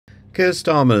Keir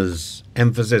Starmer's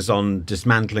emphasis on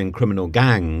dismantling criminal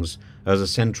gangs as a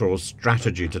central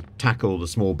strategy to tackle the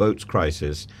small boats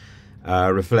crisis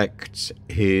reflects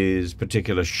his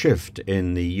particular shift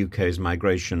in the UK's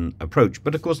migration approach.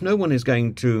 But of course, no one is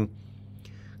going to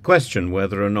question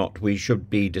whether or not we should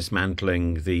be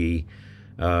dismantling the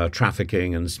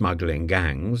trafficking and smuggling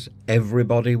gangs.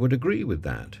 Everybody would agree with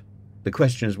that. The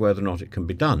question is whether or not it can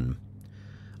be done.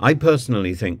 I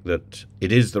personally think that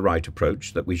it is the right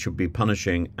approach, that we should be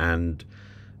punishing and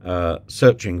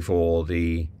searching for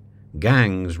the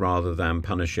gangs rather than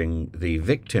punishing the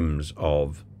victims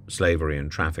of slavery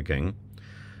and trafficking.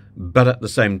 But at the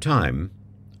same time,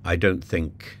 I don't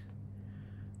think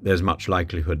there's much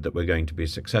likelihood that we're going to be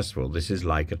successful. This is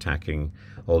like attacking,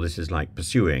 or this is like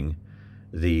pursuing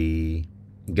the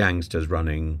gangsters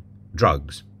running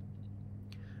drugs.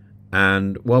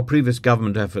 And while previous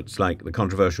government efforts like the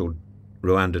controversial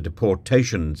Rwanda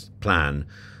deportations plan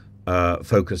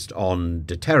focused on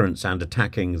deterrence and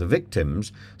attacking the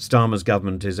victims, Starmer's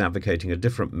government is advocating a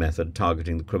different method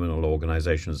targeting the criminal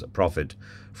organisations that profit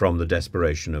from the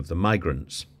desperation of the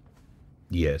migrants.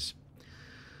 Yes.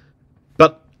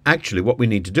 But actually what we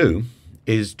need to do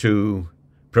is to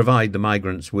provide the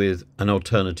migrants with an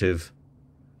alternative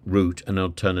route, an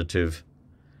alternative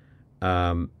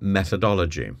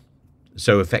methodology.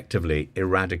 So effectively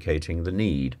eradicating the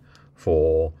need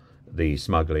for the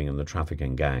smuggling and the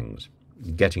trafficking gangs,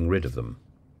 getting rid of them.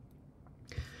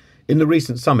 In the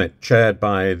recent summit chaired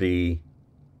by the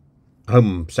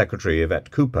Home Secretary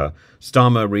Yvette Cooper,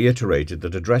 Starmer reiterated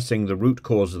that addressing the root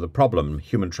cause of the problem,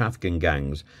 human trafficking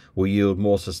gangs, will yield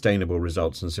more sustainable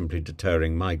results than simply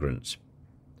deterring migrants.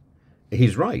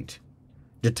 He's right.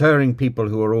 Deterring people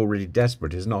who are already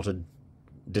desperate is not a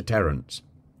deterrence.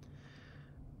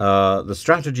 The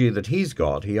strategy that he's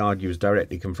got, he argues,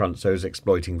 directly confronts those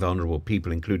exploiting vulnerable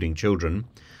people, including children,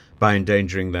 by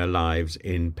endangering their lives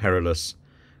in perilous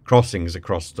crossings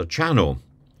across the Channel.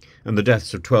 And the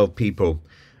deaths of 12 people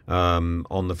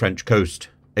on the French coast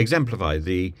exemplify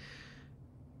the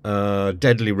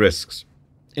deadly risks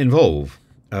involved.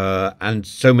 And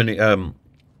so many of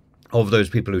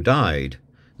those people who died,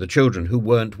 the children who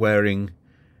weren't wearing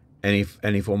any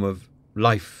form of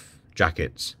life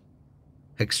jackets.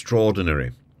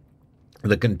 Extraordinary,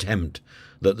 the contempt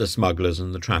that the smugglers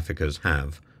and the traffickers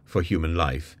have for human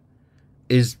life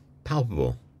is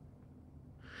palpable.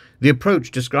 The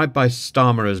approach described by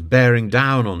Starmer as bearing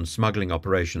down on smuggling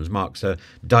operations marks a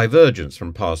divergence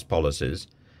from past policies,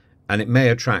 and it may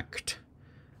attract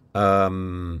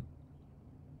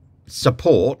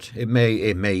support. It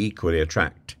may equally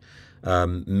attract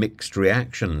mixed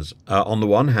reactions. On the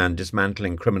one hand,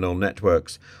 dismantling criminal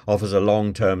networks offers a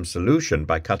long-term solution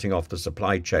by cutting off the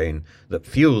supply chain that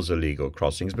fuels illegal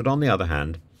crossings. But on the other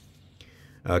hand,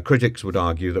 critics would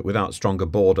argue that without stronger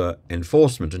border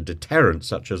enforcement and deterrence,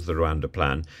 such as the Rwanda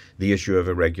plan, the issue of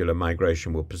irregular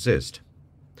migration will persist.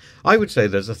 I would say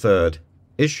there's a third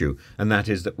issue, and that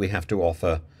is that we have to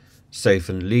offer safe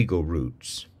and legal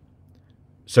routes,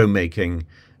 so making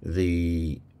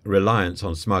the reliance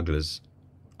on smugglers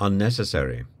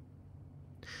unnecessary.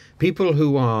 People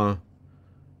who are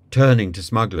turning to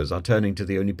smugglers are turning to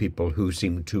the only people who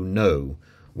seem to know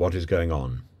what is going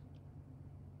on.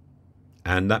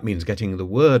 And that means getting the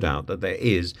word out that there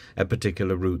is a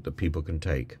particular route that people can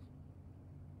take.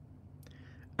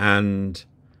 And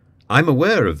I'm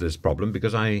aware of this problem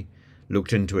because I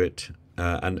looked into it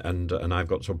and I've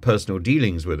got sort of personal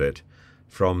dealings with it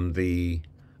from the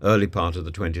early part of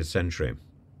the 20th century.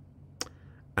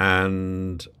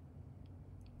 And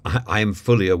I am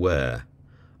fully aware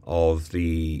of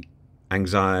the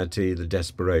anxiety, the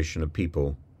desperation of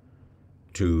people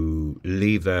to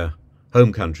leave their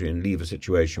home country and leave a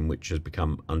situation which has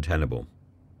become untenable.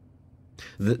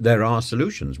 There are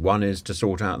solutions. One is to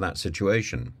sort out that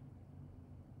situation.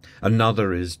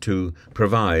 Another is to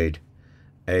provide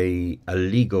a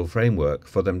legal framework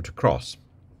for them to cross.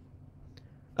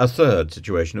 A third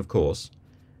situation, of course,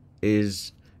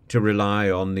 is to rely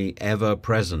on the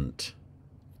ever-present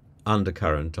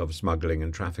undercurrent of smuggling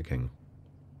and trafficking.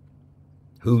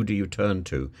 Who do you turn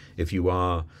to if you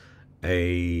are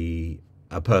a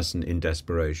person in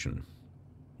desperation?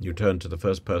 You turn to the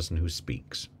first person who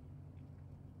speaks.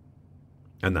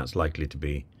 And that's likely to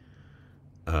be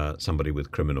somebody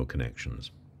with criminal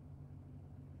connections.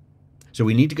 So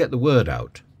we need to get the word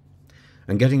out.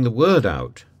 And getting the word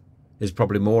out is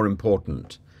probably more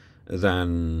important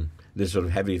than this sort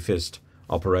of heavy fist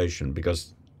operation,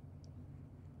 because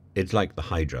it's like the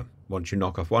Hydra. Once you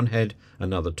knock off one head,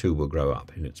 another two will grow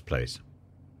up in its place.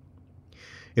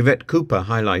 Yvette Cooper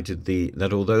highlighted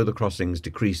that although the crossings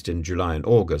decreased in July and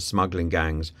August, smuggling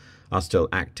gangs are still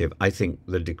active. I think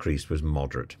the decrease was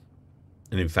moderate.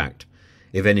 And in fact,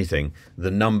 if anything,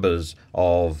 the numbers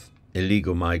of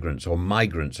illegal migrants or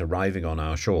migrants arriving on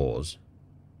our shores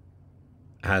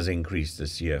has increased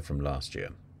this year from last year.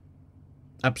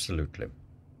 Absolutely.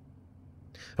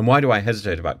 And why do I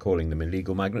hesitate about calling them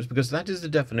illegal migrants? Because that is the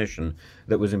definition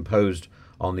that was imposed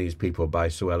on these people by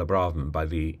Suella Braverman, by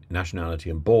the Nationality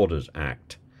and Borders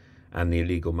Act and the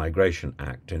Illegal Migration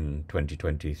Act in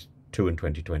 2022 and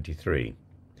 2023.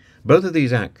 Both of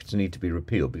these acts need to be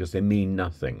repealed because they mean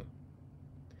nothing.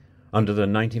 Under the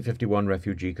 1951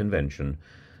 Refugee Convention,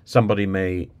 somebody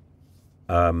may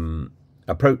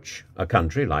approach a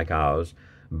country like ours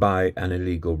by an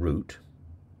illegal route,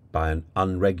 by an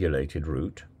unregulated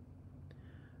route,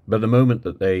 but the moment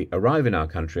that they arrive in our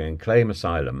country and claim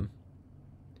asylum,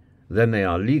 then they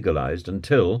are legalized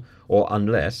until or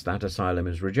unless that asylum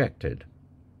is rejected.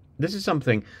 This is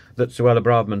something that Suella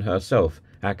Braverman herself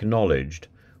acknowledged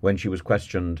when she was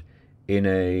questioned in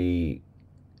a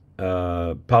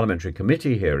parliamentary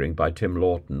committee hearing by Tim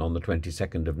Lawton on the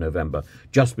 22nd of November,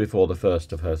 just before the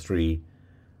first of her three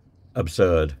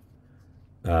absurd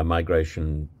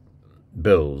migration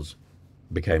bills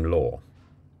became law.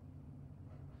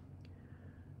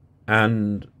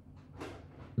 And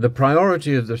the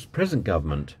priority of this present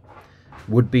government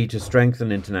would be to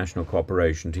strengthen international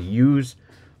cooperation, to use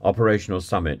operational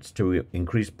summits to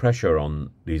increase pressure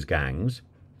on these gangs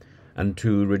and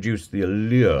to reduce the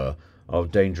allure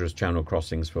of dangerous channel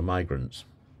crossings for migrants.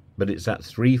 But it's that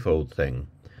threefold thing,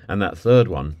 and that third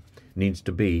one needs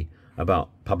to be about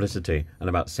publicity and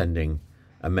about sending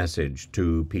a message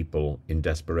to people in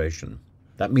desperation.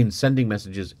 That means sending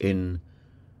messages in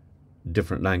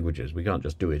different languages. We can't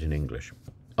just do it in English.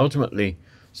 Ultimately,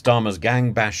 Starmer's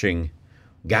gang-bashing,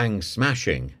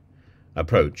 gang-smashing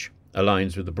approach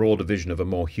aligns with the broader vision of a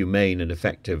more humane and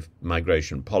effective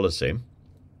migration policy,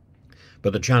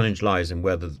 but the challenge lies in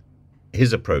whether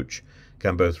his approach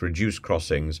can both reduce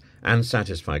crossings and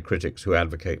satisfy critics who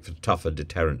advocate for tougher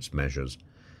deterrence measures.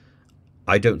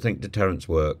 I don't think deterrence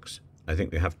works. I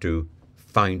think we have to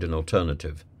find an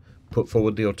alternative, put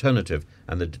forward the alternative,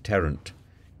 and the deterrent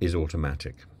is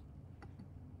automatic.